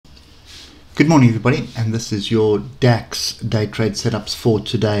Good morning everybody, and this is your DAX day trade setups for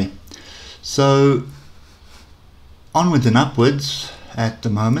today. So onwards and upwards at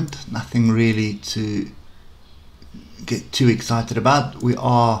the moment, nothing really to get too excited about. We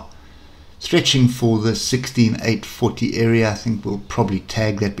are stretching for the 16,840 area. I think we'll probably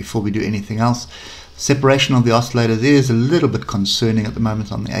tag that before we do anything else. Separation of the oscillators is a little bit concerning at the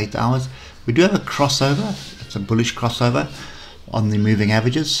moment on the 8 hours. We do have a crossover. It's a bullish crossover on the moving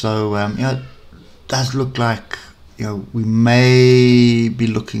averages, so it does look like we may be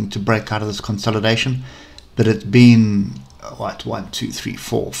looking to break out of this consolidation, but it's been what, 1, 2, 3,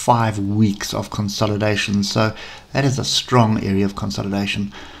 4, 5 weeks of consolidation, so that is a strong area of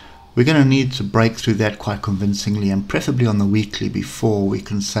consolidation. We're going to need to break through that quite convincingly, and preferably on the weekly, before we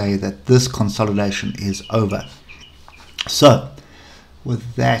can say that this consolidation is over. So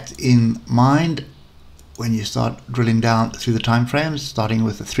with that in mind, when you start drilling down through the time frames, starting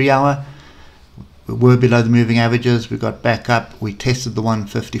with the 3 hour, we were below the moving averages, we got back up, we tested the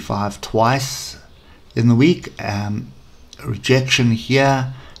 155 twice in the week, rejection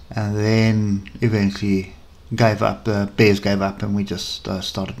here, and then eventually gave up. The bears gave up and we just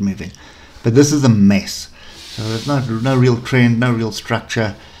started moving. But this is a mess, so there's no real trend, no real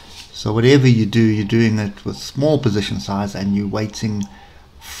structure. So whatever you do, you're doing it with small position size, and you're waiting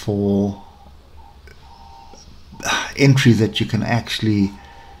for entries that you can actually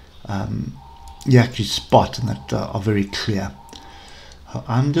spot and that are very clear.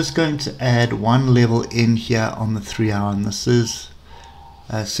 I'm just going to add one level in here on the 3 hour, and this is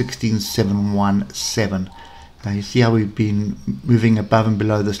 16,717. Now you see how we've been moving above and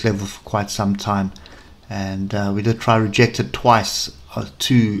below this level for quite some time, and we did try reject it twice,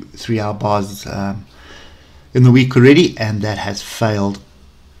 2 3 hour bars in the week already, and that has failed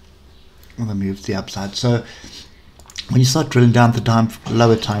on the move to the upside. So when you start drilling down the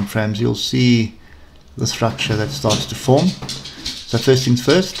lower time frames, you'll see the structure that starts to form. So first things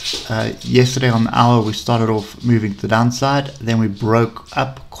first, yesterday on the hour we started off moving to the downside, then we broke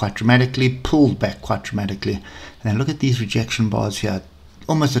up quite dramatically, pulled back quite dramatically, and then look at these rejection bars here,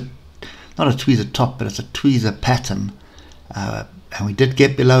 almost not a tweezer top, but it's a tweezer pattern, and we did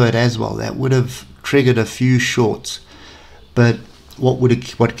get below it as well. That would have triggered a few shorts, but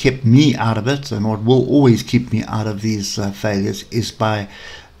what kept me out of it, and what will always keep me out of these failures, is by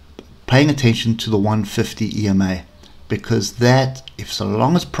paying attention to the 150 EMA, because that, if so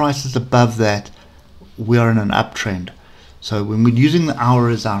long as price is above that, we are in an uptrend. So when we're using the hour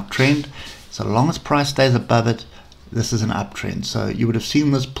as our trend, so long as price stays above it, this is an uptrend. So you would have seen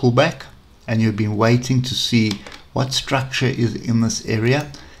this pullback, and you've been waiting to see what structure is in this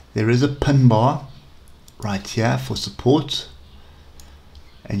area. There is a pin bar right here for support,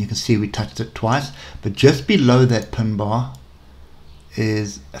 and you can see we touched it twice, but just below that pin bar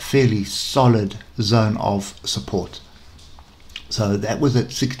is a fairly solid zone of support. So that was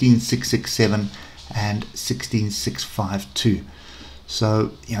at 16,667 and 16,652.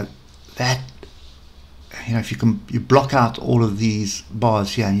 So that, if you block out all of these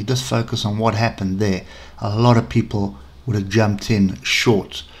bars here and you just focus on what happened there, a lot of people would have jumped in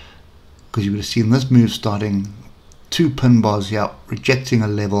short, because you would have seen this move starting 2 pin bars here, rejecting a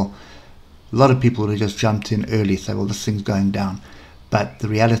level. A lot of people would have just jumped in early, say, well, this thing's going down. But the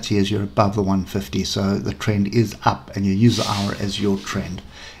reality is you're above the 150, so the trend is up, and you use the hour as your trend.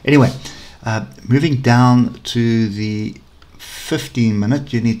 Anyway, moving down to the 15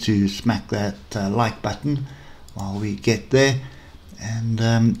 minute, you need to smack that like button while we get there,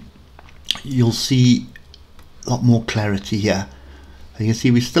 and you'll see a lot more clarity here. So you can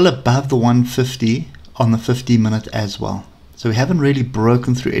see we're still above the 150 on the 15 minute as well. So we haven't really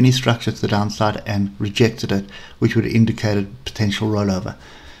broken through any structure to the downside and rejected it, which would have indicated potential rollover.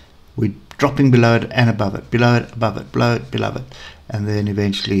 We're dropping below it and above it, below it, above it, below it, below it, and then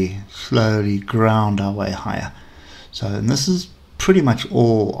eventually slowly ground our way higher. So, and this is pretty much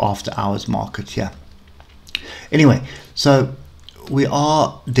all after hours market here. Anyway, so we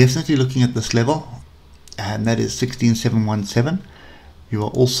are definitely looking at this level, and that is 16,717. You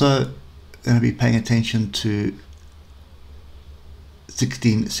are also going to be paying attention to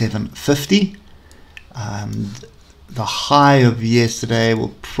 16,750, and the high of yesterday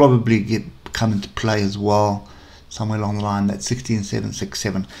will probably come into play as well, somewhere along the line, that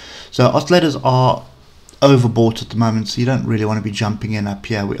 16,767. So oscillators are overbought at the moment, so you don't really want to be jumping in up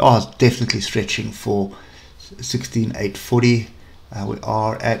here. We are definitely stretching for 16,840. We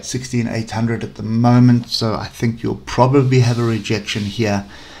are at 16,800 at the moment, so I think you'll probably have a rejection here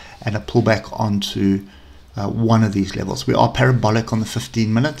and a pullback onto one of these levels. We are parabolic on the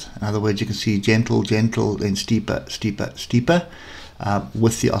 15 minute. In other words, you can see gentle, gentle, then steeper, steeper, steeper.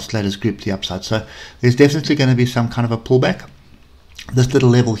 with the oscillators group to the upside. So there's definitely going to be some kind of a pullback. This little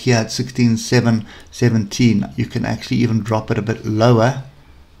level here at 16,717, you can actually even drop it a bit lower,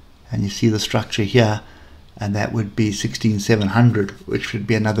 and you see the structure here, and that would be 16,700, which would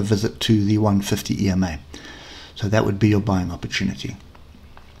be another visit to the 150 EMA. So that would be your buying opportunity.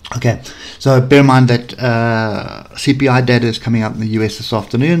 Okay, so bear in mind that CPI data is coming out in the US this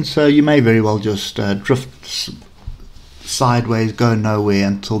afternoon, so you may very well just drift sideways, go nowhere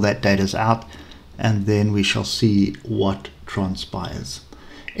until that data is out, and then we shall see what transpires.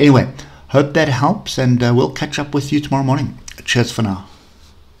 Anyway, hope that helps, and we'll catch up with you tomorrow morning. Cheers for now.